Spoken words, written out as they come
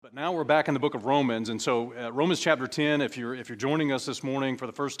But now we're back in the book of Romans, and so Romans chapter 10, if you're joining us this morning for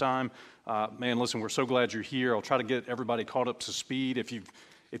the first time, man, listen, we're so glad you're here. I'll try to get everybody caught up to speed. If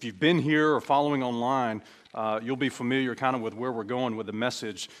you've been here or following online, you'll be familiar kind of with where we're going with the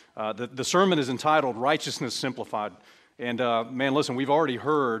message. The sermon is entitled Righteousness Simplified. And man, listen, we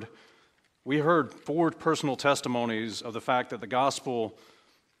heard 4 personal testimonies of the fact that the gospel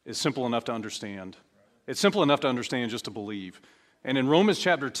is simple enough to understand. It's simple enough to understand just to believe. And in Romans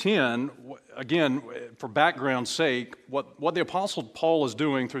chapter 10, again, for background's sake, what the Apostle Paul is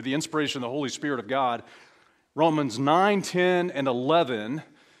doing through the inspiration of the Holy Spirit of God, Romans 9, 10, and 11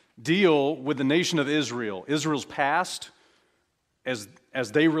 deal with the nation of Israel, Israel's past as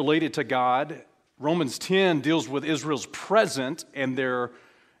they related to God. Romans 10 deals with Israel's present and their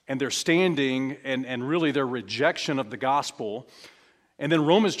standing and really their rejection of the gospel. And then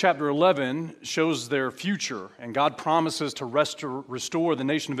Romans chapter 11 shows their future, and God promises to restore the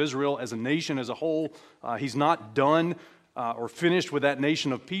nation of Israel as a nation as a whole. He's not done or finished with that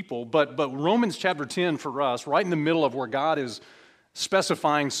nation of people, but Romans chapter 10 for us, right in the middle of where God is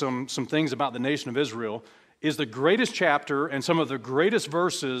specifying some things about the nation of Israel, is the greatest chapter and some of the greatest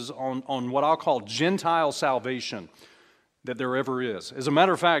verses on what I'll call Gentile salvation that there ever is. As a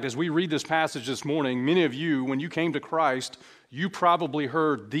matter of fact, as we read this passage this morning, many of you, when you came to Christ, you probably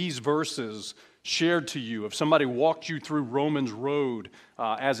heard these verses shared to you. If somebody walked you through Romans Road,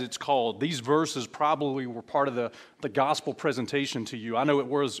 as it's called, these verses probably were part of the gospel presentation to you. I know it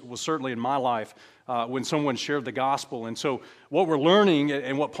was certainly in my life when someone shared the gospel. And so what we're learning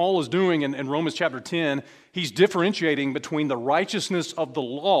and what Paul is doing in Romans chapter 10, he's differentiating between the righteousness of the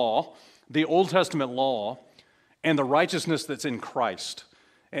law, the Old Testament law, and the righteousness that's in Christ.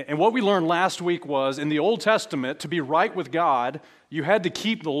 And what we learned last week was, in the Old Testament, to be right with God, you had to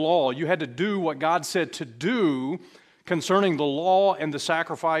keep the law. You had to do what God said to do concerning the law and the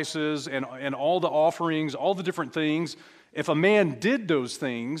sacrifices and all the offerings, all the different things. If a man did those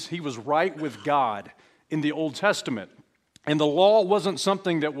things, he was right with God in the Old Testament. And the law wasn't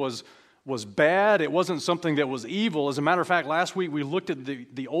something that was bad. It wasn't something that was evil. As a matter of fact, last week we looked at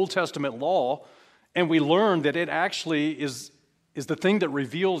the Old Testament law, and we learned that it actually is the thing that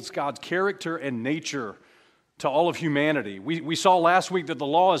reveals God's character and nature to all of humanity. We saw last week that the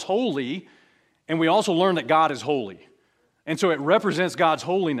law is holy, and we also learned that God is holy. And so it represents God's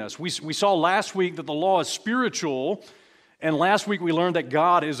holiness. We saw last week that the law is spiritual, and last week we learned that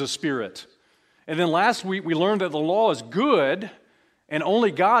God is a spirit. And then last week we learned that the law is good, and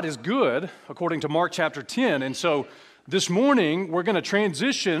only God is good, according to Mark chapter 10. And so this morning we're going to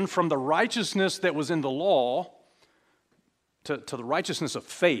transition from the righteousness that was in the law to the righteousness of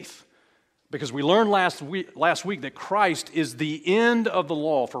faith, because we learned last week that Christ is the end of the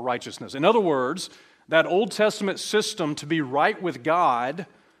law for righteousness. In other words, that Old Testament system to be right with God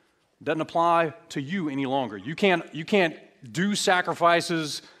doesn't apply to you any longer. You can't do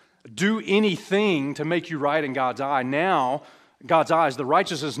sacrifices, do anything to make you right in God's eye. Now, God's eyes, the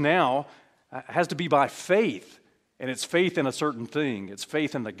righteousness now has to be by faith, and it's faith in a certain thing. It's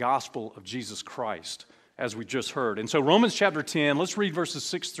faith in the gospel of Jesus Christ, as we just heard. And so Romans chapter 10, let's read verses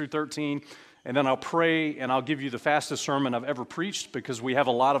 6 through 13, and then I'll pray, and I'll give you the fastest sermon I've ever preached, because we have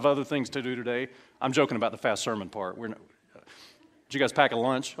a lot of other things to do today. I'm joking about the fast sermon part. Did you guys pack a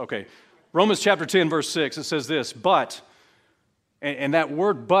lunch? Okay. Romans chapter 10, verse 6, it says this, but, and that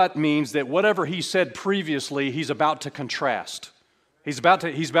word but means that whatever he said previously, he's about to contrast. He's about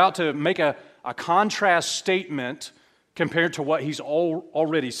to make a contrast statement compared to what he's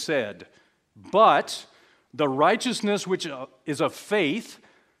already said. But the righteousness which is of faith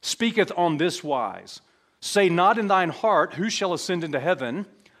speaketh on this wise. Say not in thine heart, who shall ascend into heaven?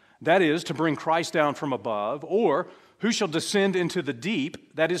 That is, to bring Christ down from above. Or, who shall descend into the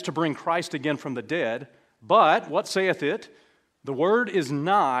deep? That is, to bring Christ again from the dead. But, what saith it? The word is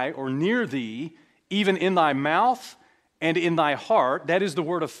nigh or near thee, even in thy mouth and in thy heart. That is the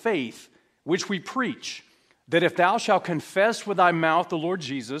word of faith, which we preach. That if thou shalt confess with thy mouth the Lord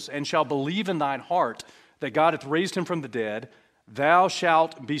Jesus, and shalt believe in thine heart that God hath raised him from the dead, thou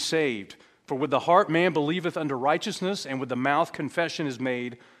shalt be saved. For with the heart man believeth unto righteousness, and with the mouth confession is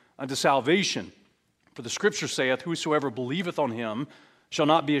made unto salvation. For the Scripture saith, whosoever believeth on him shall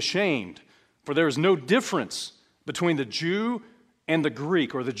not be ashamed. For there is no difference between the Jew and the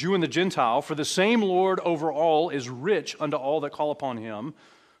Greek, or the Jew and the Gentile, for the same Lord over all is rich unto all that call upon him.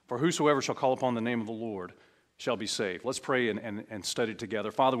 For whosoever shall call upon the name of the Lord shall be saved. Let's pray and study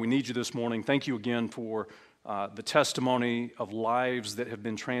together. Father, we need you this morning. Thank you again for the testimony of lives that have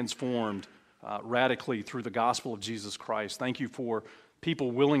been transformed radically through the gospel of Jesus Christ. Thank you for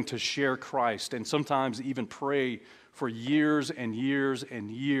people willing to share Christ and sometimes even pray for years and years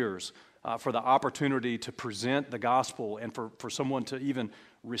and years for the opportunity to present the gospel and for someone to even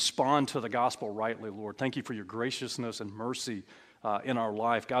respond to the gospel rightly, Lord. Thank you for your graciousness and mercy in our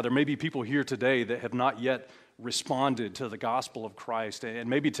life. God, there may be people here today that have not yet responded to the gospel of Christ, and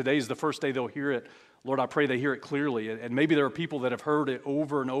maybe today's the first day they'll hear it. Lord, I pray they hear it clearly, and maybe there are people that have heard it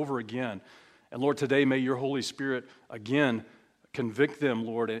over and over again. And Lord, today may your Holy Spirit again convict them,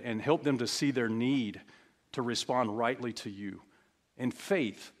 Lord, and help them to see their need to respond rightly to you in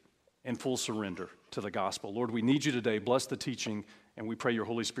faith and full surrender to the gospel. Lord, we need you today. Bless the teaching, and we pray your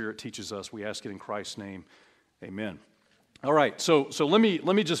Holy Spirit teaches us. We ask it in Christ's name. Amen. All right, so let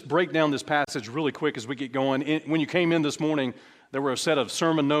me just break down this passage really quick as we get going. When you came in this morning, there were a set of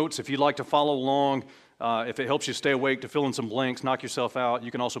sermon notes. If you'd like to follow along, if it helps you stay awake to fill in some blanks, knock yourself out. You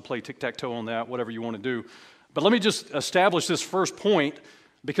can also play tic-tac-toe on that, whatever you want to do. But let me just establish this first point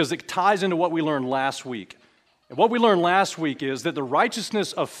because it ties into what we learned last week. And what we learned last week is that the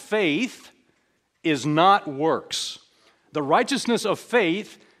righteousness of faith is not works. The righteousness of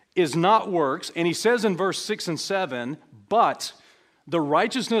faith is not works. And he says in verse 6 and 7, but the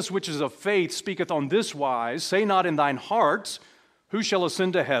righteousness which is of faith speaketh on this wise, say not in thine heart, who shall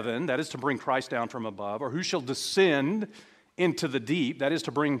ascend to heaven, that is to bring Christ down from above, or who shall descend into the deep, that is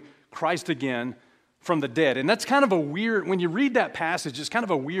to bring Christ again from the dead. And that's kind of a weird, when you read that passage, it's kind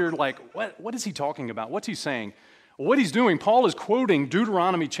of a weird, like, what is he talking about? What's he saying? Well, what he's doing, Paul is quoting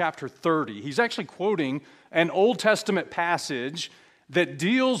Deuteronomy chapter 30. He's actually quoting an Old Testament passage that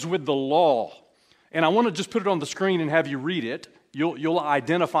deals with the law. And I want to just put it on the screen and have you read it. You'll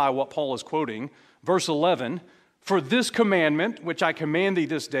identify what Paul is quoting. Verse 11, for this commandment, which I command thee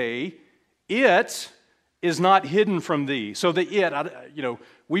this day, it is not hidden from thee. So the it,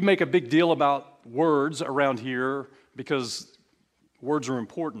 we make a big deal about words around here because words are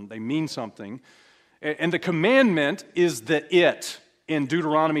important. They mean something. And the commandment is the it in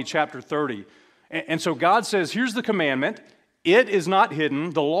Deuteronomy chapter 30. And so God says, here's the commandment. It is not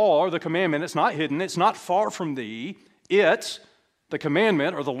hidden. The law or the commandment, it's not hidden. It's not far from thee. It, the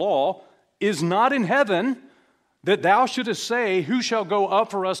commandment or the law, is not in heaven, that thou shouldest say, who shall go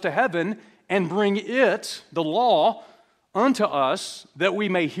up for us to heaven and bring it, the law, unto us, that we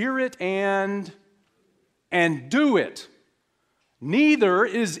may hear it and do it. Neither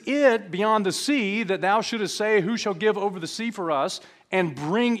is it beyond the sea, that thou shouldest say, who shall give over the sea for us and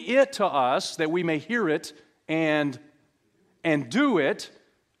bring it to us, that we may hear it and do it.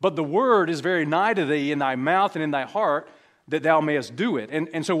 But the word is very nigh to thee, in thy mouth and in thy heart, that thou mayest do it.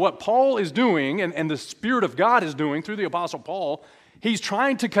 And so what Paul is doing, and the Spirit of God is doing through the Apostle Paul, he's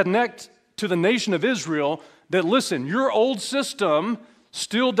trying to connect to the nation of Israel that, listen, your old system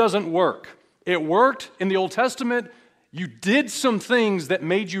still doesn't work. It worked in the Old Testament. You did some things that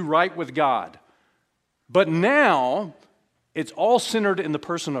made you right with God. But now, it's all centered in the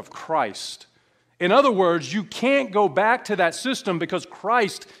person of Christ. In other words, you can't go back to that system because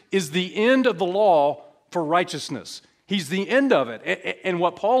Christ is the end of the law for righteousness. He's the end of it. And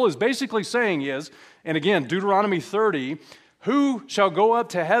what Paul is basically saying is, and again, Deuteronomy 30, who shall go up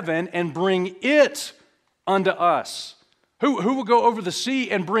to heaven and bring it unto us? Who will go over the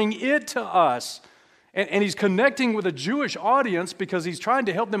sea and bring it to us? And he's connecting with a Jewish audience because he's trying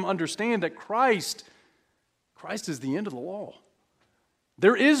to help them understand that Christ is the end of the law.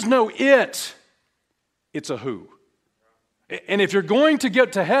 There is no it, it's a who. And if you're going to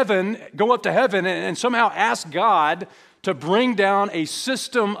get to heaven, go up to heaven and somehow ask God to bring down a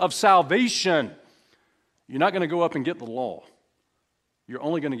system of salvation, you're not going to go up and get the law. You're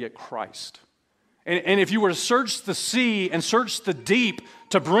only going to get Christ. And if you were to search the sea and search the deep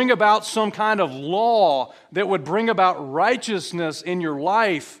to bring about some kind of law that would bring about righteousness in your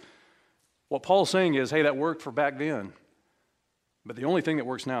life, what Paul's saying is, hey, that worked for back then. But the only thing that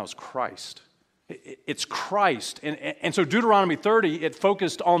works now is Christ. It's Christ. And so Deuteronomy 30, it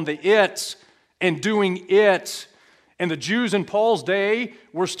focused on the it and doing it. And the Jews in Paul's day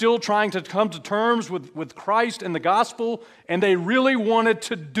were still trying to come to terms with Christ and the gospel, and they really wanted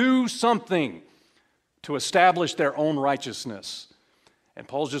to do something to establish their own righteousness. And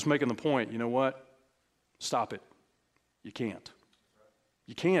Paul's just making the point, you know what? Stop it. You can't.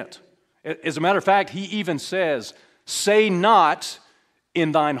 You can't. As a matter of fact, he even says, say not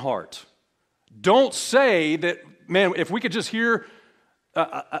in thine heart. Don't say that, man, if we could just hear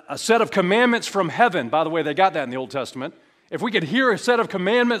a set of commandments from heaven. By the way, they got that in the Old Testament. If we could hear a set of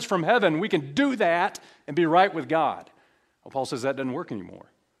commandments from heaven, we can do that and be right with God. Well, Paul says that doesn't work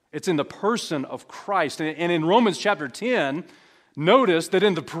anymore. It's in the person of Christ. And in Romans chapter 10, notice that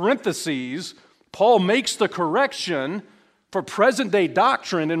in the parentheses, Paul makes the correction for present-day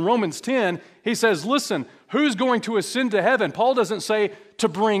doctrine. In Romans 10, he says, listen, who's going to ascend to heaven? Paul doesn't say to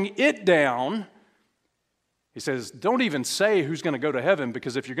bring it down. He says, don't even say who's going to go to heaven,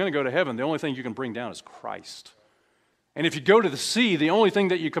 because if you're going to go to heaven, the only thing you can bring down is Christ. And if you go to the sea, the only thing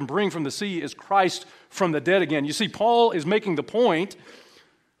that you can bring from the sea is Christ from the dead again. You see, Paul is making the point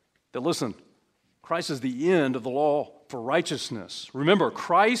that, listen, Christ is the end of the law for righteousness. Remember,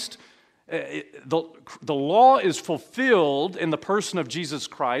 Christ, the law is fulfilled in the person of Jesus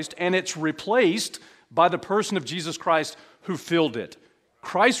Christ, and it's replaced by the person of Jesus Christ who filled it.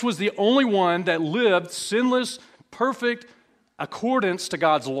 Christ was the only one that lived sinless, perfect accordance to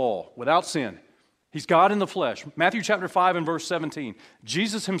God's law, without sin. He's God in the flesh. Matthew chapter 5 and verse 17.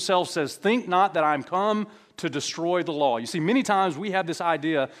 Jesus himself says, "Think not that I am come to destroy the law." You see, many times we have this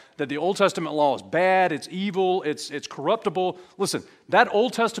idea that the Old Testament law is bad, it's evil, it's corruptible. Listen, that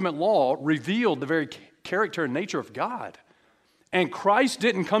Old Testament law revealed the very character and nature of God. And Christ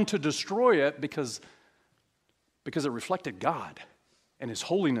didn't come to destroy it because it reflected God and His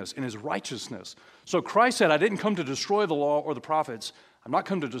holiness and His righteousness. So Christ said, I didn't come to destroy the law or the prophets. I'm not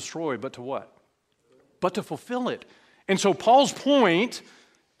come to destroy, but to what? But to fulfill it. And so Paul's point,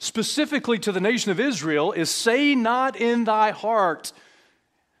 specifically to the nation of Israel, is say not in thy heart,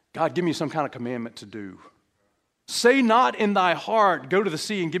 God, give me some kind of commandment to do. Say not in thy heart, go to the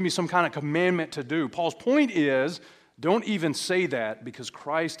sea and give me some kind of commandment to do. Paul's point is, don't even say that, because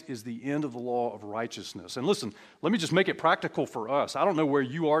Christ is the end of the law of righteousness. And listen, let me just make it practical for us. I don't know where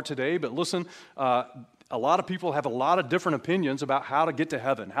you are today, but listen, a lot of people have a lot of different opinions about how to get to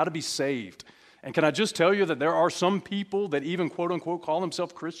heaven, how to be saved. And can I just tell you that there are some people that even quote unquote call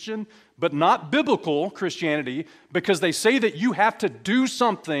themselves Christian, but not biblical Christianity, because they say that you have to do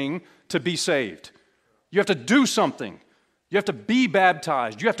something to be saved. You have to do something. You have to be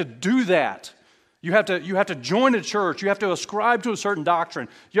baptized. You have to do that. You have to join a church. You have to ascribe to a certain doctrine.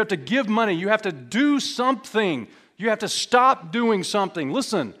 You have to give money. You have to do something. You have to stop doing something.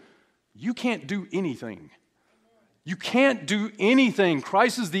 Listen, you can't do anything. You can't do anything.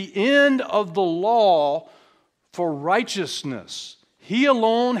 Christ is the end of the law for righteousness. He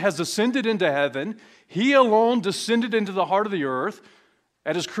alone has ascended into heaven. He alone descended into the heart of the earth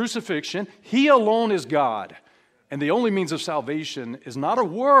at His crucifixion. He alone is God. And the only means of salvation is not a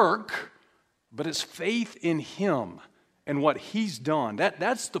work, but it's faith in Him and what He's done.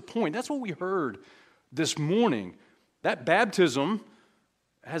 That's the point. That's what we heard this morning. That baptism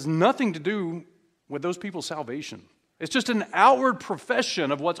has nothing to do with those people's salvation. It's just an outward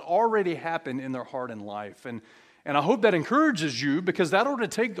profession of what's already happened in their heart and life. And I hope that encourages you, because that ought to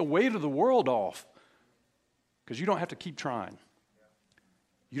take the weight of the world off. Because you don't have to keep trying.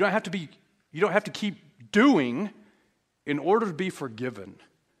 You don't have to keep doing in order to be forgiven.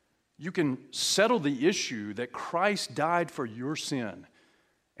 You can settle the issue that Christ died for your sin,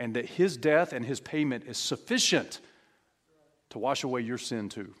 and that His death and His payment is sufficient to wash away your sin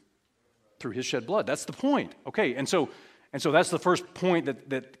too, through His shed blood. That's the point. Okay, and so that's the first point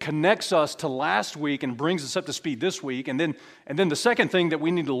that connects us to last week and brings us up to speed this week. And then the second thing that we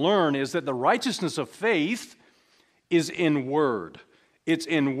need to learn is that the righteousness of faith is in word. It's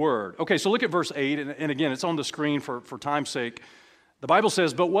in word. Okay, so look at verse 8, and again, it's on the screen for time's sake. The Bible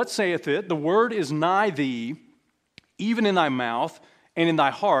says, "But what saith it? The word is nigh thee, even in thy mouth and in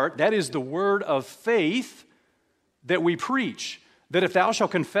thy heart. That is the word of faith that we preach. That if thou shalt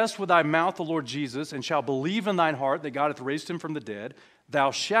confess with thy mouth the Lord Jesus, and shalt believe in thine heart that God hath raised Him from the dead,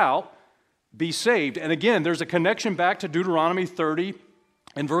 thou shalt be saved." And again, there's a connection back to Deuteronomy 30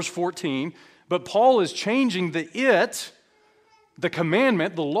 and verse 14. But Paul is changing the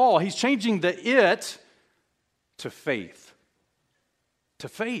commandment, the law, he's changing the it to faith. To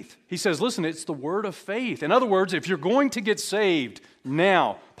faith. He says, listen, it's the word of faith. In other words, if you're going to get saved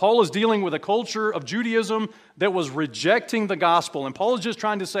now, Paul is dealing with a culture of Judaism that was rejecting the gospel. And Paul is just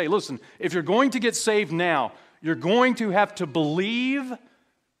trying to say, listen, if you're going to get saved now, you're going to have to believe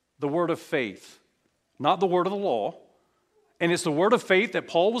the word of faith, not the word of the law. And it's the word of faith that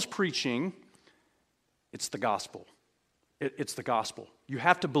Paul was preaching. It's the gospel. It's the gospel. You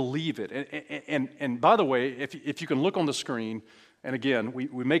have to believe it. And by the way, if you can look on the screen, and again,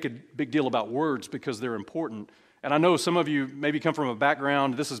 we make a big deal about words because they're important. And I know some of you maybe come from a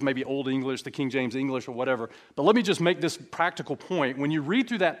background, this is maybe Old English, the King James English or whatever, but let me just make this practical point. When you read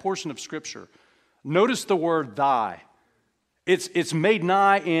through that portion of Scripture, notice the word thy. It's made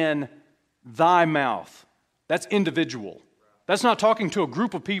nigh in thy mouth. That's individual. That's not talking to a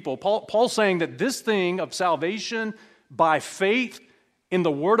group of people. Paul's saying that this thing of salvation by faith in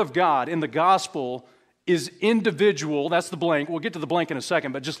the Word of God, in the gospel, is individual. That's the blank. We'll get to the blank in a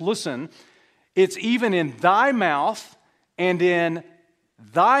second, but just listen. It's even in thy mouth and in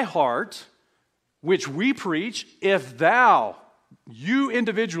thy heart, which we preach, if thou, you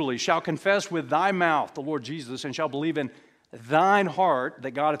individually, shall confess with thy mouth the Lord Jesus, and shall believe in thine heart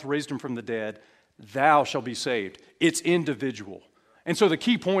that God hath raised him from the dead, thou shalt be saved. It's individual. And so the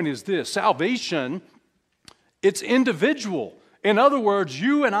key point is this: salvation, it's individual. In other words,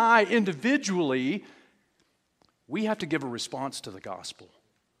 you and I individually, we have to give a response to the gospel.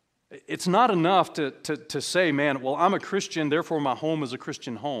 It's not enough to say, man, well, I'm a Christian, therefore my home is a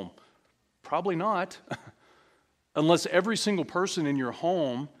Christian home. Probably not. Unless every single person in your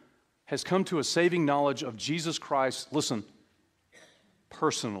home has come to a saving knowledge of Jesus Christ, listen,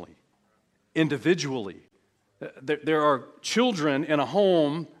 personally, individually. There are children in a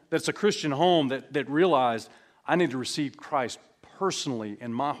home that's a Christian home that realize, I need to receive Christ personally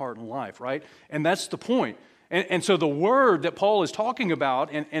in my heart and life, right? And that's the point. And so the word that Paul is talking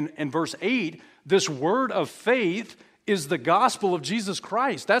about in verse 8, this word of faith is the gospel of Jesus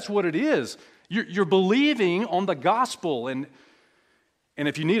Christ. That's what it is. You're believing on the gospel. And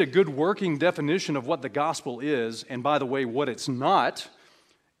if you need a good working definition of what the gospel is, and by the way, what it's not,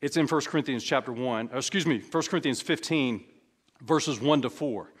 it's in 1 Corinthians 1 Corinthians 15, verses 1 to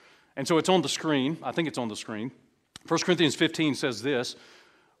 4. And so it's on the screen. I think it's on the screen. 1 Corinthians 15 says this: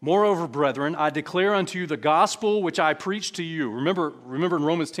 Moreover, brethren, I declare unto you the gospel which I preached to you. Remember in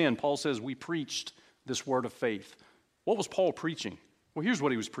Romans 10, Paul says we preached this word of faith. What was Paul preaching? Well, here's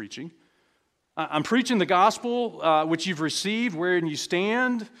what he was preaching. I'm preaching the gospel which you've received, wherein you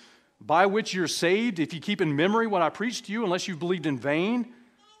stand, by which you're saved, if you keep in memory what I preached to you, unless you've believed in vain.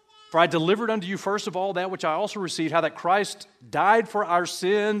 For I delivered unto you first of all that which I also received, how that Christ died for our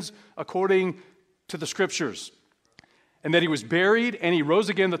sins according to the Scriptures, and that he was buried, and he rose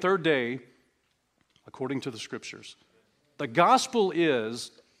again the third day, according to the Scriptures. The gospel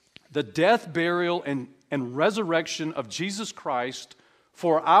is the death, burial, and resurrection of Jesus Christ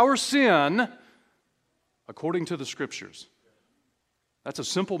for our sin, according to the Scriptures. That's a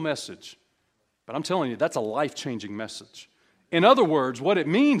simple message, but I'm telling you, that's a life-changing message. In other words, what it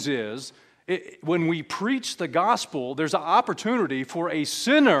means is, when we preach the gospel, there's an opportunity for a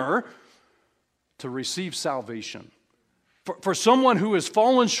sinner to receive salvation. For someone who has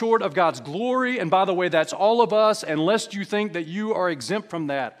fallen short of God's glory, and by the way, that's all of us, and lest you think that you are exempt from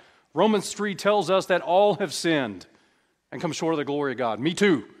that. Romans 3 tells us that all have sinned and come short of the glory of God. Me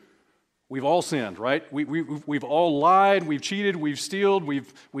too. We've all sinned, right? We've all lied, we've cheated, we've stealed,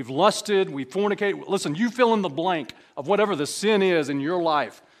 we've lusted, we've fornicated. Listen, you fill in the blank of whatever the sin is in your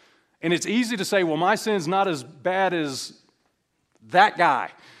life. And it's easy to say, well, my sin's not as bad as that guy.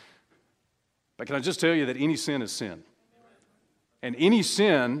 But can I just tell you that any sin is sin? And any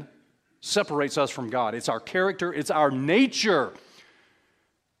sin separates us from God. It's our character, it's our nature.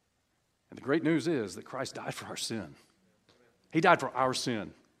 And the great news is that Christ died for our sin. He died for our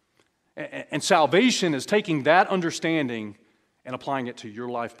sin. And salvation is taking that understanding and applying it to your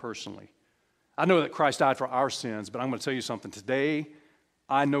life personally. I know that Christ died for our sins, but I'm going to tell you something. Today,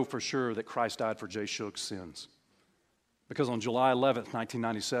 I know for sure that Christ died for Jay Shook's sins. Because on July 11th,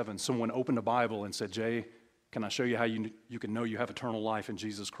 1997, someone opened the Bible and said, Jay, can I show you how you can know you have eternal life in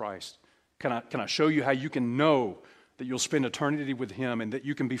Jesus Christ? Can I show you how you can know that you'll spend eternity with Him and that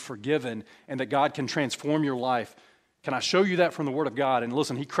you can be forgiven and that God can transform your life? Can I show you that from the Word of God? And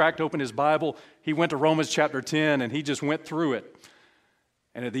listen, he cracked open his Bible. He went to Romans chapter 10, and he just went through it.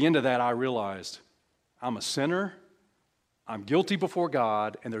 And at the end of that, I realized I'm a sinner, I'm guilty before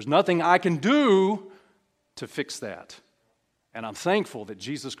God, and there's nothing I can do to fix that. And I'm thankful that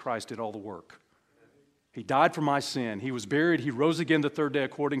Jesus Christ did all the work. He died for my sin. He was buried. He rose again the third day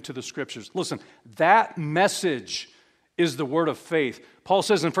according to the Scriptures. Listen, that message is the word of faith. Paul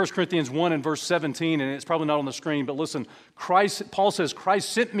says in 1 Corinthians 1 and verse 17, and it's probably not on the screen, but listen, Paul says, Christ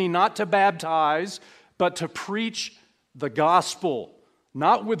sent me not to baptize, but to preach the gospel,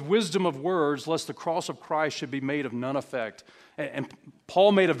 not with wisdom of words, lest the cross of Christ should be made of none effect. And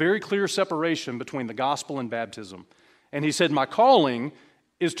Paul made a very clear separation between the gospel and baptism. And he said, my calling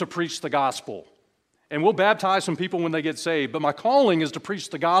is to preach the gospel. And we'll baptize some people when they get saved, but my calling is to preach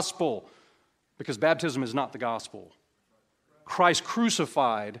the gospel, because baptism is not the gospel. Christ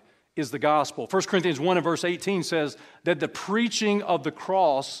crucified is the gospel. 1 Corinthians 1 and verse 18 says that the preaching of the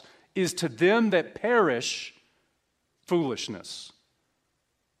cross is to them that perish foolishness,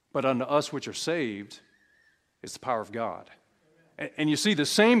 but unto us which are saved is the power of God. And you see, the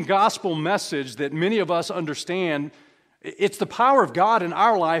same gospel message that many of us understand, it's the power of God in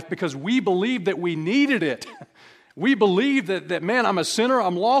our life because we believe that we needed it. We believe that, man, I'm a sinner,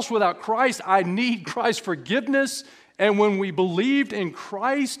 I'm lost without Christ, I need Christ's forgiveness. And when we believed in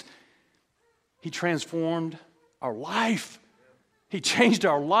Christ, He transformed our life. He changed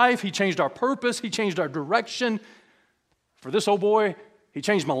our life. He changed our purpose. He changed our direction. For this old boy, he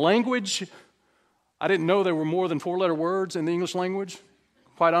changed my language. I didn't know there were more than 4-letter words in the English language,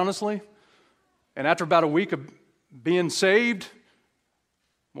 quite honestly. And after about a week of being saved,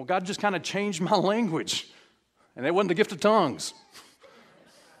 well, God just kind of changed my language. And it wasn't the gift of tongues.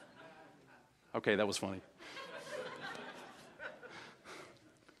 Okay, that was funny.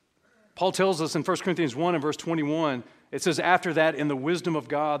 Paul tells us in 1 Corinthians 1 and verse 21, it says, after that, in the wisdom of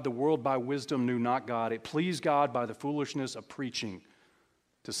God, the world by wisdom knew not God. It pleased God by the foolishness of preaching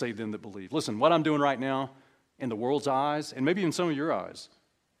to save them that believe. Listen, what I'm doing right now, in the world's eyes, and maybe in some of your eyes,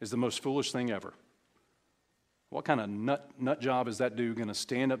 is the most foolish thing ever. What kind of nut job is that dude going to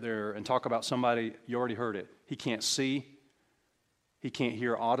stand up there and talk about somebody, you already heard it, he can't see, he can't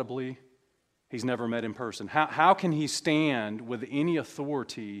hear audibly, he's never met in person. How can he stand with any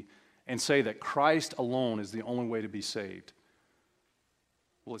authority and say that Christ alone is the only way to be saved?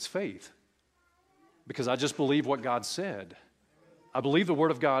 Well, it's faith. Because I just believe what God said. I believe the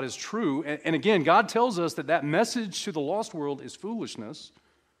Word of God is true. And again, God tells us that that message to the lost world is foolishness.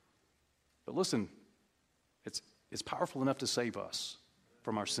 But listen, it's powerful enough to save us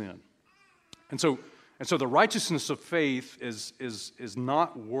from our sin. And so the righteousness of faith is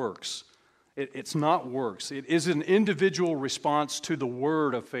not works. It's not works. It is an individual response to the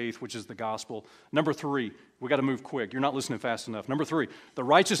word of faith, which is the gospel. Number 3, we got to move quick. You're not listening fast enough. Number 3, the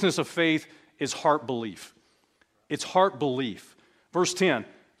righteousness of faith is heart belief. It's heart belief. Verse 10,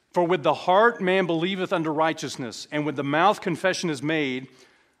 for with the heart man believeth unto righteousness, and with the mouth confession is made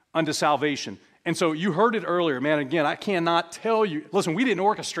unto salvation. And so you heard it earlier, man. Again, I cannot tell you. Listen, we didn't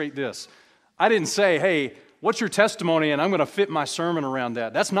orchestrate this. I didn't say, hey, what's your testimony? And I'm going to fit my sermon around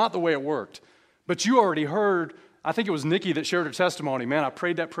that. That's not the way it worked. But you already heard, I think it was Nikki that shared her testimony. Man, I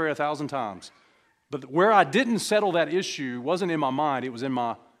prayed that prayer 1,000 times. But where I didn't settle that issue wasn't in my mind. It was in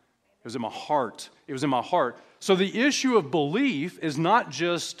my heart. It was in my heart. So the issue of belief is not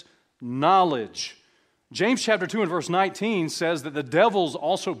just knowledge. James chapter 2 and verse 19 says that the devils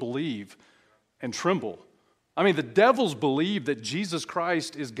also believe and tremble. I mean, the devils believe that Jesus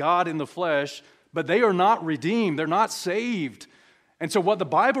Christ is God in the flesh, but they are not redeemed. They're not saved. And so what the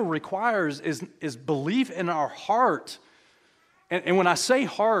Bible requires is belief in our heart. And when I say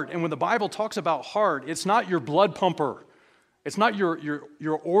heart, and when the Bible talks about heart, it's not your blood pumper. It's not your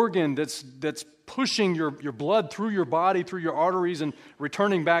organ that's pushing your blood through your body, through your arteries, and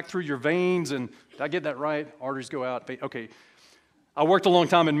returning back through your veins. And did I get that right? Arteries go out. Okay. I worked a long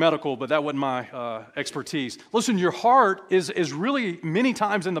time in medical, but that wasn't my expertise. Listen, your heart is really many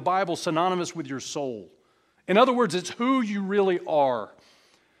times in the Bible synonymous with your soul. In other words, it's who you really are.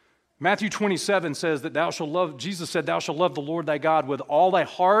 Matthew 27 says that Jesus said, thou shalt love the Lord thy God with all thy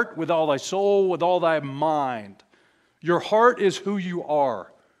heart, with all thy soul, with all thy mind. Your heart is who you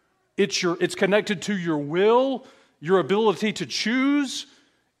are. It's connected to your will, your ability to choose.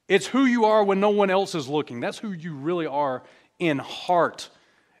 It's who you are when no one else is looking. That's who you really are in heart.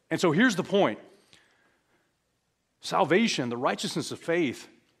 And so here's the point. Salvation, the righteousness of faith,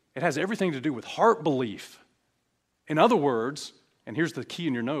 it has everything to do with heart belief. In other words, and here's the key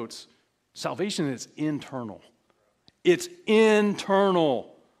in your notes, salvation is internal. It's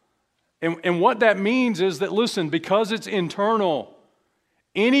internal. And what that means is that, listen, because it's internal,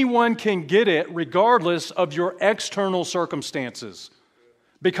 anyone can get it regardless of your external circumstances.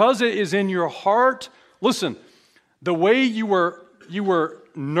 Because it is in your heart, listen, the way you were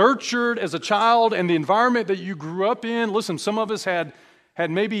nurtured as a child and the environment that you grew up in, listen, some of us had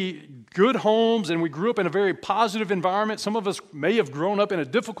maybe good homes and we grew up in a very positive environment. Some of us may have grown up in a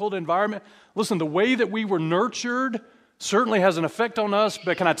difficult environment. Listen, the way that we were nurtured certainly has an effect on us,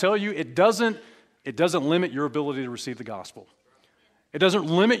 but can I tell you, it doesn't limit your ability to receive the gospel. It doesn't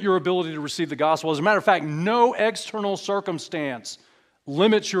limit your ability to receive the gospel. As a matter of fact, no external circumstance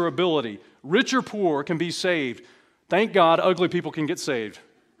limits your ability. Rich or poor can be saved. Thank God ugly people can get saved.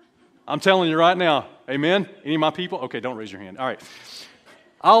 I'm telling you right now. Amen? Any of my people? Okay, don't raise your hand. All right.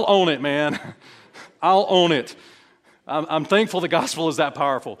 I'll own it, man. I'll own it. I'm thankful the gospel is that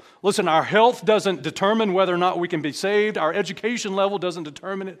powerful. Listen, our health doesn't determine whether or not we can be saved. Our education level doesn't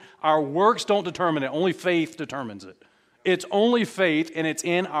determine it. Our works don't determine it. Only faith determines it. It's only faith, and it's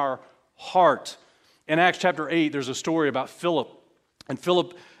in our heart. In Acts chapter 8, there's a story about Philip. And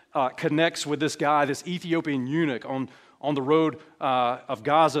Philip connects with this guy, this Ethiopian eunuch on the road of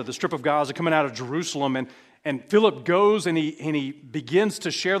Gaza, the strip of Gaza, coming out of Jerusalem. And Philip goes and he begins to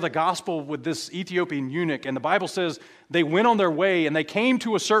share the gospel with this Ethiopian eunuch. And the Bible says they went on their way and they came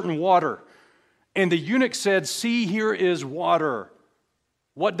to a certain water. And the eunuch said, see, here is water.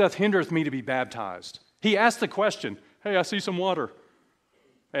 What doth hindereth me to be baptized? He asked the question, hey, I see some water.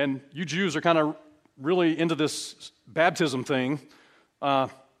 and you Jews are kind of really into this baptism thing. Can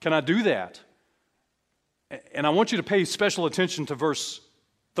I do that? And I want you to pay special attention to verse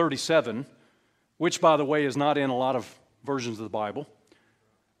 37, which, by the way, is not in a lot of versions of the Bible.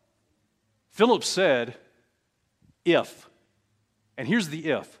 Philip said, if, and here's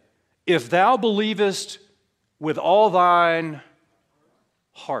the if thou believest with all thine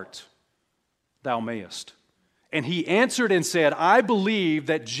heart, thou mayest. And he answered and said, I believe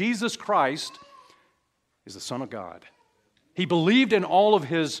that Jesus Christ is the Son of God. He believed in all of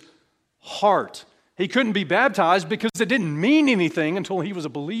his heart. He couldn't be baptized because it didn't mean anything until he was a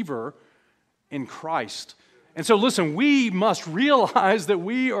believer in Christ. And so listen, we must realize that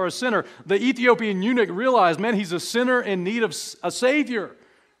we are a sinner. The Ethiopian eunuch realized, man, he's a sinner in need of a Savior.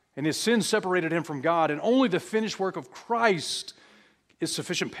 And his sin separated him from God. And only the finished work of Christ is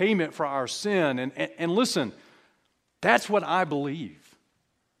sufficient payment for our sin. And listen, that's what I believe.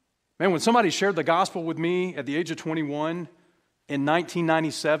 Man, when somebody shared the gospel with me at the age of 21 in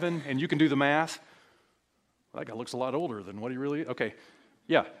 1997, and you can do the math, that guy looks a lot older than what he really is. Okay,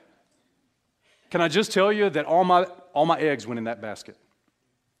 yeah. Can I just tell you that all my eggs went in that basket?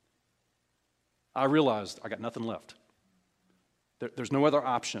 I realized I got nothing left. There's no other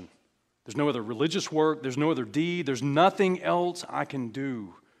option. There's no other religious work. There's no other deed. There's nothing else I can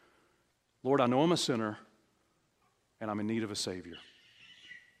do. Lord, I know I'm a sinner, and I'm in need of a Savior.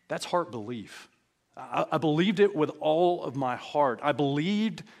 That's heart belief. I believed it with all of my heart. I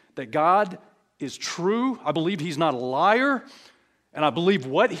believed that God is true. I believed He's not a liar. And I believe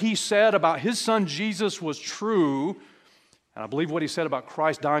what He said about His Son Jesus was true. And I believe what He said about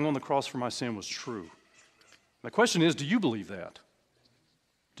Christ dying on the cross for my sin was true. The question is, do you believe that?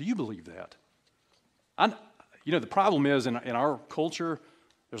 Do you believe that? The problem is in our culture,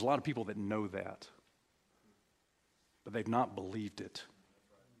 there's a lot of people that know that. But they've not believed it.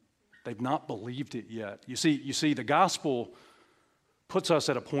 They've not believed it yet. You see, the gospel puts us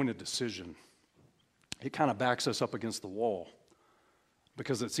at a point of decision. It kind of backs us up against the wall.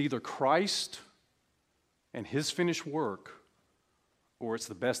 Because it's either Christ and His finished work, or it's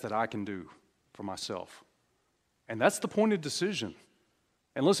the best that I can do for myself. And that's the point of decision.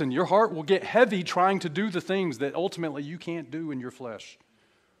 And listen, your heart will get heavy trying to do the things that ultimately you can't do in your flesh.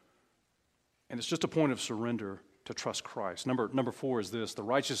 And it's just a point of surrender to trust Christ. Number 4 is this: the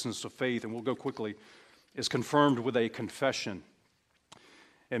righteousness of faith, and we'll go quickly, is confirmed with a confession.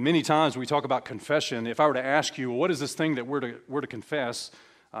 And many times we talk about confession. If I were to ask you, well, what is this thing that we're to confess?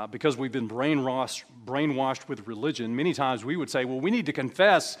 Because we've been brainwashed with religion, many times we would say, well, we need to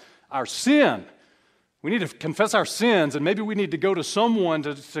confess our sin. We need to confess our sins, and maybe we need to go to someone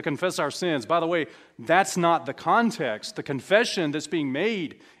to confess our sins. By the way, that's not the context. The confession that's being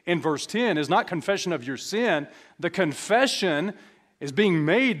made in verse 10 is not confession of your sin. The confession is being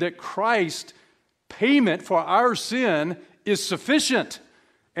made that Christ's payment for our sin is sufficient.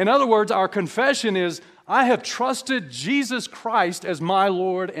 In other words, our confession is, I have trusted Jesus Christ as my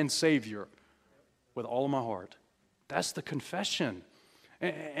Lord and Savior with all of my heart. That's the confession.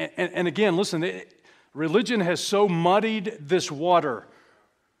 And again, listen, religion has so muddied this water.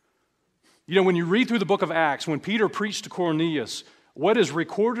 You know, when you read through the book of Acts, when Peter preached to Cornelius, what is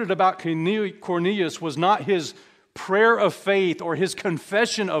recorded about Cornelius was not his prayer of faith or his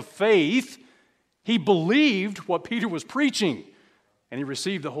confession of faith. He believed what Peter was preaching, and he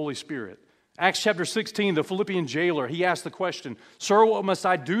received the Holy Spirit. Acts chapter 16, the Philippian jailer, he asked the question, "Sir, what must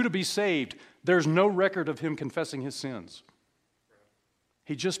I do to be saved?" There's no record of him confessing his sins.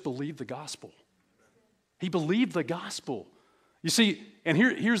 He just believed the gospel. He believed the gospel. You see, and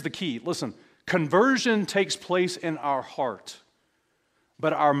here's the key. Listen, conversion takes place in our heart,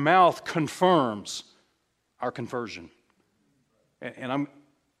 but our mouth confirms our conversion. And I'm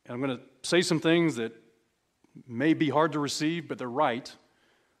going to say some things that may be hard to receive, but they're right.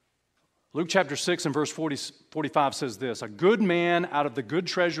 Luke chapter 6 and verse 45 says this: "A good man out of the good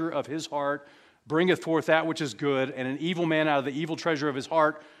treasure of his heart bringeth forth that which is good, and an evil man out of the evil treasure of his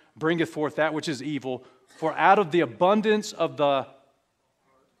heart bringeth forth that which is evil. For out of the abundance of the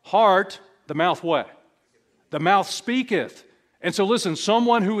heart, the mouth what? The mouth speaketh." And so listen,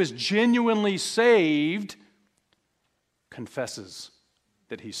 someone who is genuinely saved confesses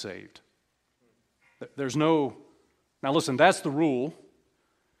that he's saved. Now listen, that's the rule.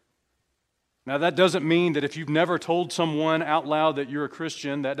 Now that doesn't mean that if you've never told someone out loud that you're a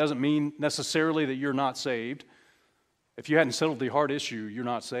Christian, that doesn't mean necessarily that you're not saved. If you hadn't settled the heart issue, you're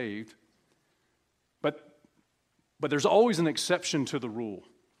not saved. But there's always an exception to the rule.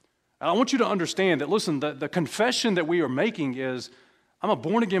 And I want you to understand that, listen, the confession that we are making is, I'm a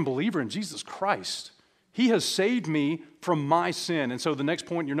born-again believer in Jesus Christ. He has saved me from my sin. And so the next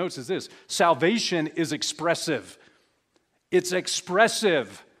point in your notes is this: salvation is expressive. It's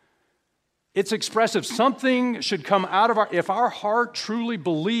expressive. It's expressive. Something should come out of if our heart truly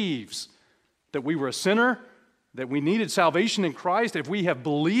believes that we were a sinner, that we needed salvation in Christ, if we have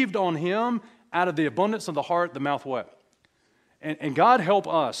believed on Him, out of the abundance of the heart, the mouth what? And God help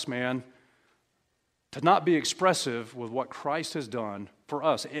us, man, to not be expressive with what Christ has done for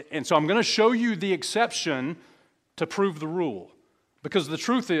us. And so I'm going to show you the exception to prove the rule. Because the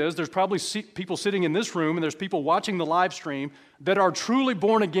truth is, there's probably people sitting in this room and there's people watching the live stream that are truly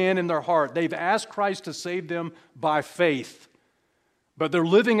born again in their heart. They've asked Christ to save them by faith, but they're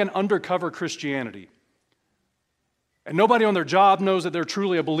living an undercover Christianity. And nobody on their job knows that they're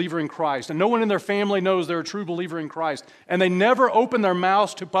truly a believer in Christ. And no one in their family knows they're a true believer in Christ. And they never open their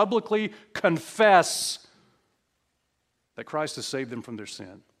mouths to publicly confess that Christ has saved them from their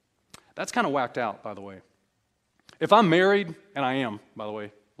sin. That's kind of whacked out, by the way. If I'm married, and I am, by the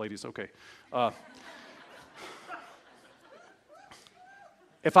way, ladies, okay.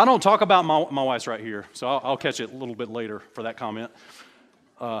 If I don't talk about my wife's right here, so I'll catch it a little bit later for that comment.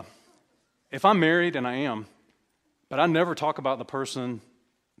 If I'm married, and I am, but I never talk about the person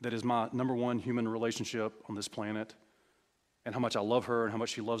that is my number one human relationship on this planet, and how much I love her, and how much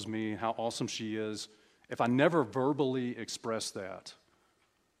she loves me, and how awesome she is, if I never verbally express that,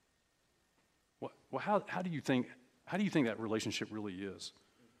 how do you think that relationship really is?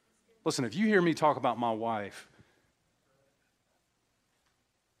 Listen, if you hear me talk about my wife,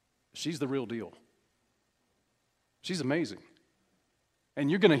 she's the real deal. She's amazing. And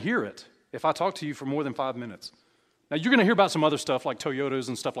you're going to hear it if I talk to you for more than 5 minutes. Now, you're going to hear about some other stuff like Toyotas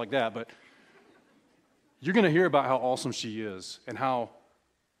and stuff like that, but you're going to hear about how awesome she is and how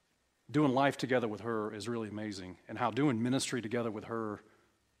doing life together with her is really amazing and how doing ministry together with her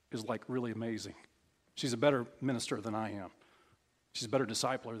is like really amazing. She's a better minister than I am. She's a better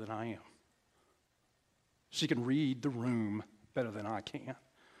discipler than I am. She can read the room better than I can.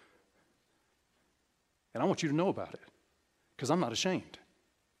 And I want you to know about it because I'm not ashamed.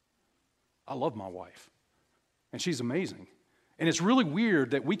 I love my wife, and she's amazing. And it's really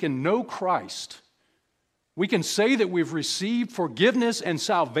weird that we can know Christ. We can say that we've received forgiveness and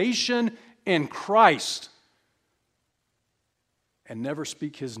salvation in Christ and never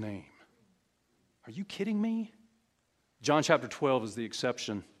speak His name. Are you kidding me? John chapter 12 is the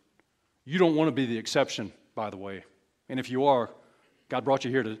exception. You don't want to be the exception, by the way. And if you are, God brought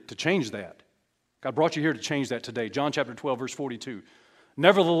you here to change that. God brought you here to change that today. John chapter 12, verse 42.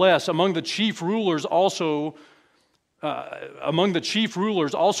 Nevertheless, among the chief rulers also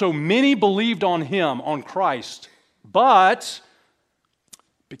many believed on Him, on Christ. But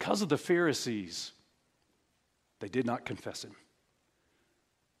because of the Pharisees, they did not confess Him,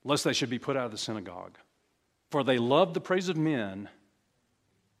 lest they should be put out of the synagogue. For they loved the praise of men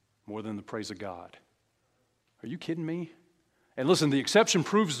more than the praise of God. Are you kidding me? And listen, the exception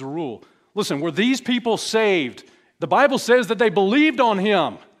proves the rule. Listen, were these people saved? The Bible says that they believed on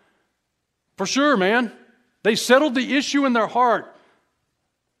Him. For sure, man. They settled the issue in their heart.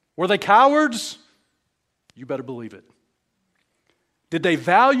 Were they cowards? You better believe it. Did they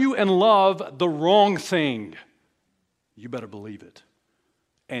value and love the wrong thing? You better believe it.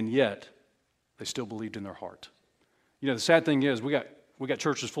 And yet, they still believed in their heart. You know, the sad thing is, we got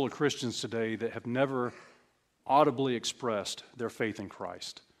churches full of Christians today that have never audibly expressed their faith in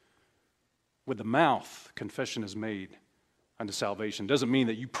Christ. With the mouth, confession is made unto salvation. Doesn't mean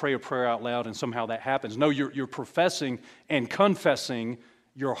that you pray a prayer out loud and somehow that happens. No, you're professing and confessing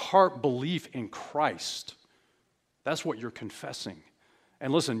your heart belief in Christ. That's what you're confessing.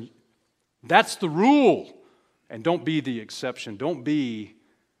 And listen, that's the rule. And don't be the exception. Don't be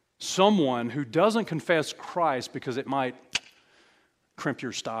someone who doesn't confess Christ because it might crimp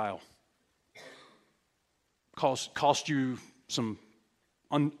your style, cost you some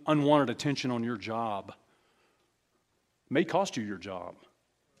unwanted attention on your job. May cost you your job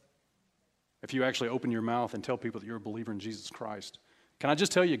if you actually open your mouth and tell people that you're a believer in Jesus Christ. Can I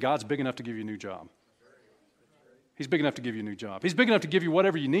just tell you, God's big enough to give you a new job. He's big enough to give you a new job. He's big enough to give you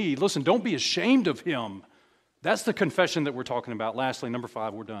whatever you need. Listen, don't be ashamed of Him. That's the confession that we're talking about. Lastly, number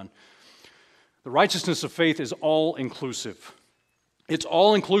 5, we're done. The righteousness of faith is all-inclusive. It's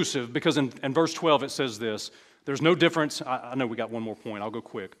all-inclusive because in verse 12 it says this. There's no difference. I know we got one more point. I'll go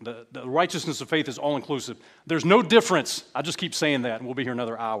quick. The righteousness of faith is all-inclusive. There's no difference. I just keep saying that, and we'll be here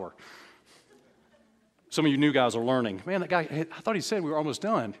another hour. Some of you new guys are learning. Man, that guy, I thought he said we were almost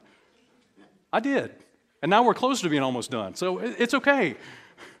done. I did. And now we're close to being almost done. So it's okay.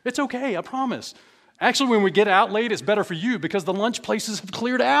 It's okay, I promise. Actually, when we get out late, it's better for you because the lunch places have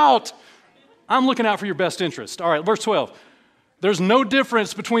cleared out. I'm looking out for your best interest. All right, verse 12. There's no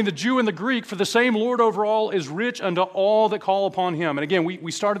difference between the Jew and the Greek, for the same Lord over all is rich unto all that call upon him. And again,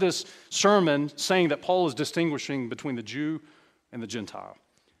 we started this sermon saying that Paul is distinguishing between the Jew and the Gentile.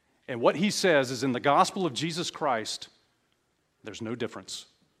 And what he says is in the gospel of Jesus Christ, there's no difference.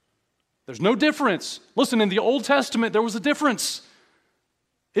 There's no difference. Listen, in the Old Testament, there was a difference.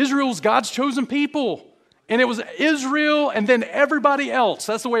 Israel's God's chosen people. And it was Israel and then everybody else.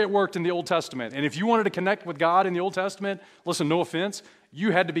 That's the way it worked in the Old Testament. And if you wanted to connect with God in the Old Testament, listen, no offense,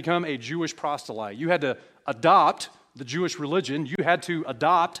 you had to become a Jewish proselyte. You had to adopt the Jewish religion. You had to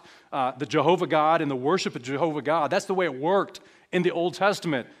adopt the Jehovah God and the worship of Jehovah God. That's the way it worked in the Old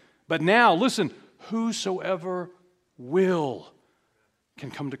Testament. But now, listen, whosoever will can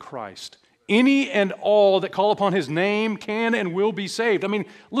come to Christ. Any and all that call upon his name can and will be saved. I mean,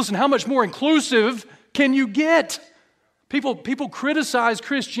 listen, how much more inclusive can you get? People criticize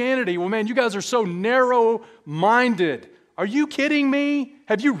Christianity. Well, man, you guys are so narrow-minded. Are you kidding me?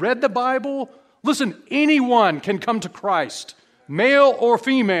 Have you read the Bible? Listen, anyone can come to Christ. Male or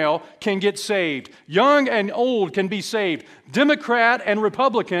female can get saved. Young and old can be saved. Democrat and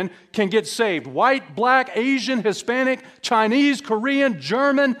Republican can get saved. White, black, Asian, Hispanic, Chinese, Korean,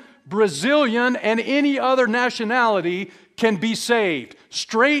 German, Brazilian, and any other nationality can be saved.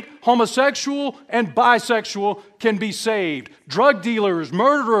 Straight, homosexual, and bisexual can be saved. Drug dealers,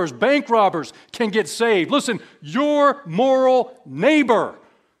 murderers, bank robbers can get saved. Listen, your moral neighbor,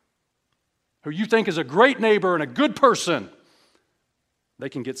 who you think is a great neighbor and a good person, they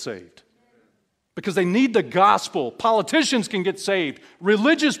can get saved. Because they need the gospel. Politicians can get saved.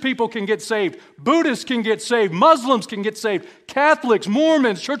 Religious people can get saved. Buddhists can get saved. Muslims can get saved. Catholics,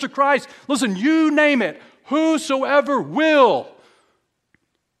 Mormons, Church of Christ. Listen, you name it. Whosoever will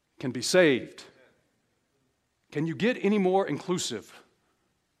can be saved. Can you get any more inclusive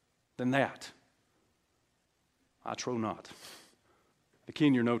than that? I trow not. The key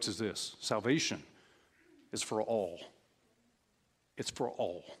in your notes is this: salvation is for all. It's for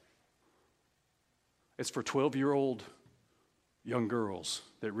all. It's for 12-year-old young girls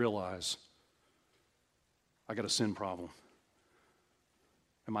that realize, I got a sin problem.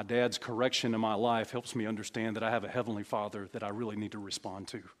 And my dad's correction in my life helps me understand that I have a heavenly Father that I really need to respond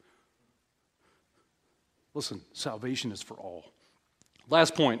to. Listen, salvation is for all.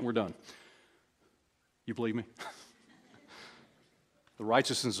 Last point, we're done. You believe me? The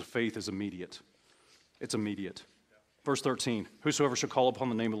righteousness of faith is immediate. It's immediate. Verse 13, whosoever shall call upon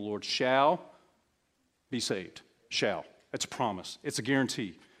the name of the Lord shall be saved. Shall. It's a promise. It's a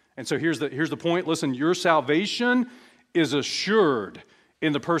guarantee. And so here's the point. Listen, your salvation is assured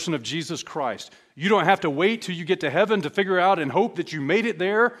in the person of Jesus Christ. You don't have to wait till you get to heaven to figure out and hope that you made it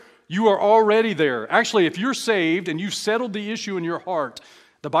there. You are already there. Actually, if you're saved and you've settled the issue in your heart,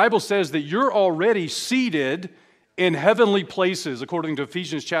 the Bible says that you're already seated in heavenly places, according to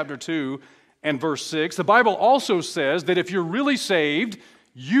Ephesians chapter 2 and verse 6. The Bible also says that if you're really saved,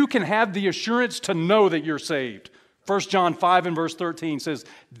 you can have the assurance to know that you're saved. 1 John 5 and verse 13 says,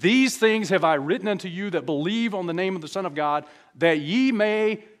 these things have I written unto you that believe on the name of the Son of God, that ye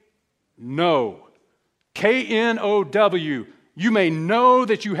may know. K-N-O-W. You may know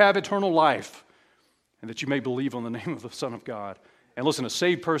that you have eternal life, and that you may believe on the name of the Son of God. And listen, a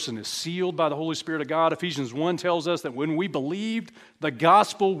saved person is sealed by the Holy Spirit of God. Ephesians 1 tells us that when we believed the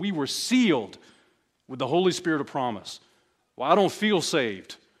gospel, we were sealed with the Holy Spirit of promise. Well, I don't feel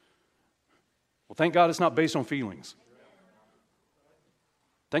saved. Well, thank God it's not based on feelings.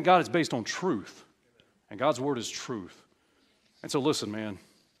 Thank God it's based on truth. And God's word is truth. And so listen, man.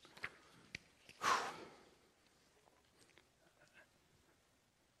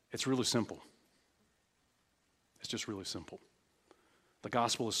 It's really simple. It's just really simple. The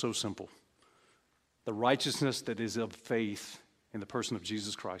gospel is so simple. The righteousness that is of faith in the person of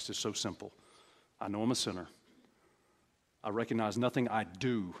Jesus Christ is so simple. I know I'm a sinner. I recognize nothing I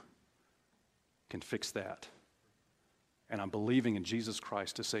do can fix that. And I'm believing in Jesus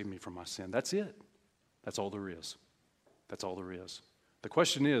Christ to save me from my sin. That's it. That's all there is. That's all there is. The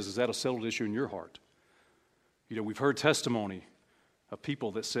question is that a settled issue in your heart? You know, we've heard testimony of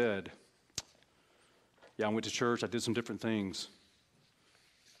people that said, yeah, I went to church, I did some different things,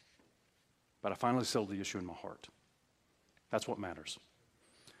 but I finally settled the issue in my heart. That's what matters.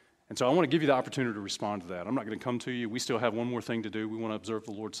 And so I want to give you the opportunity to respond to that. I'm not going to come to you. We still have one more thing to do. We want to observe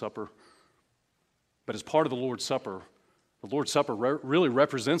the Lord's Supper. But as part of the Lord's Supper really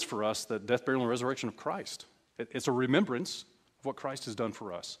represents for us the death, burial, and resurrection of Christ. It's a remembrance of what Christ has done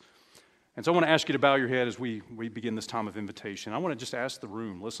for us. And so I want to ask you to bow your head as we begin this time of invitation. I want to just ask the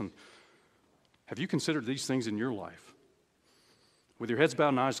room, listen, have you considered these things in your life? with your heads bowed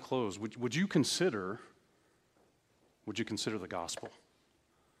and eyes closed, would you consider the gospel?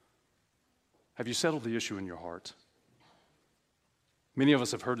 Have you settled the issue in your heart? Many of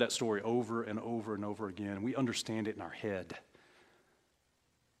us have heard that story over and over and over again, and we understand it in our head.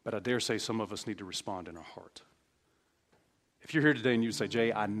 But I dare say some of us need to respond in our heart. If you're here today and you say,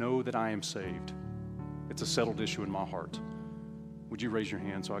 Jay, I know that I am saved. It's a settled issue in my heart. Would you raise your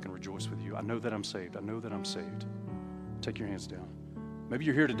hand so I can rejoice with you? I know that I'm saved. I know that I'm saved. Take your hands down. Maybe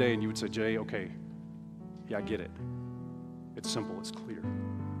you're here today and you would say, Jay, okay, yeah, I get it. It's simple. It's clear.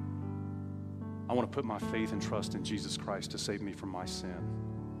 I want to put my faith and trust in Jesus Christ to save me from my sin.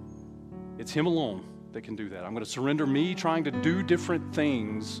 It's Him alone that can do that. I'm going to surrender me trying to do different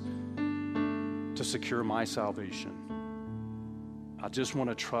things to secure my salvation. I just want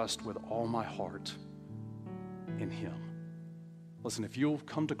to trust with all my heart in Him. Listen, if you'll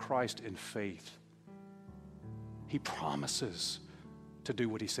come to Christ in faith, He promises to do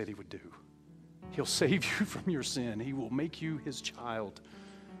what He said He would do. He'll save you from your sin. He will make you His child.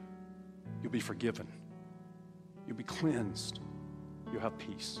 You'll be forgiven. You'll be cleansed. You'll have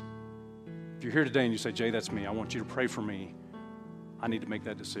peace. If you're here today and you say, Jay, that's me, I want you to pray for me. I need to make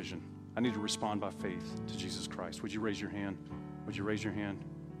that decision. I need to respond by faith to Jesus Christ. Would you raise your hand? Would you raise your hand?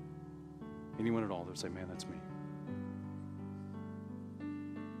 Anyone at all that would say, man, that's me.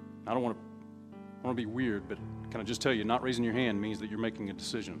 I don't want to be weird, but can I just tell you, not raising your hand means that you're making a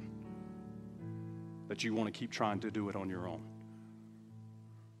decision, that you want to keep trying to do it on your own.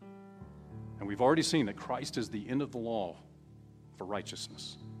 And we've already seen that Christ is the end of the law for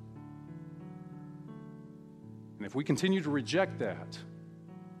righteousness. And if we continue to reject that,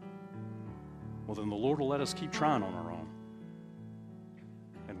 well, then the Lord will let us keep trying on our own,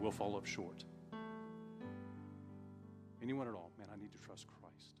 and we'll fall up short. Anyone at all, man, I need to trust Christ.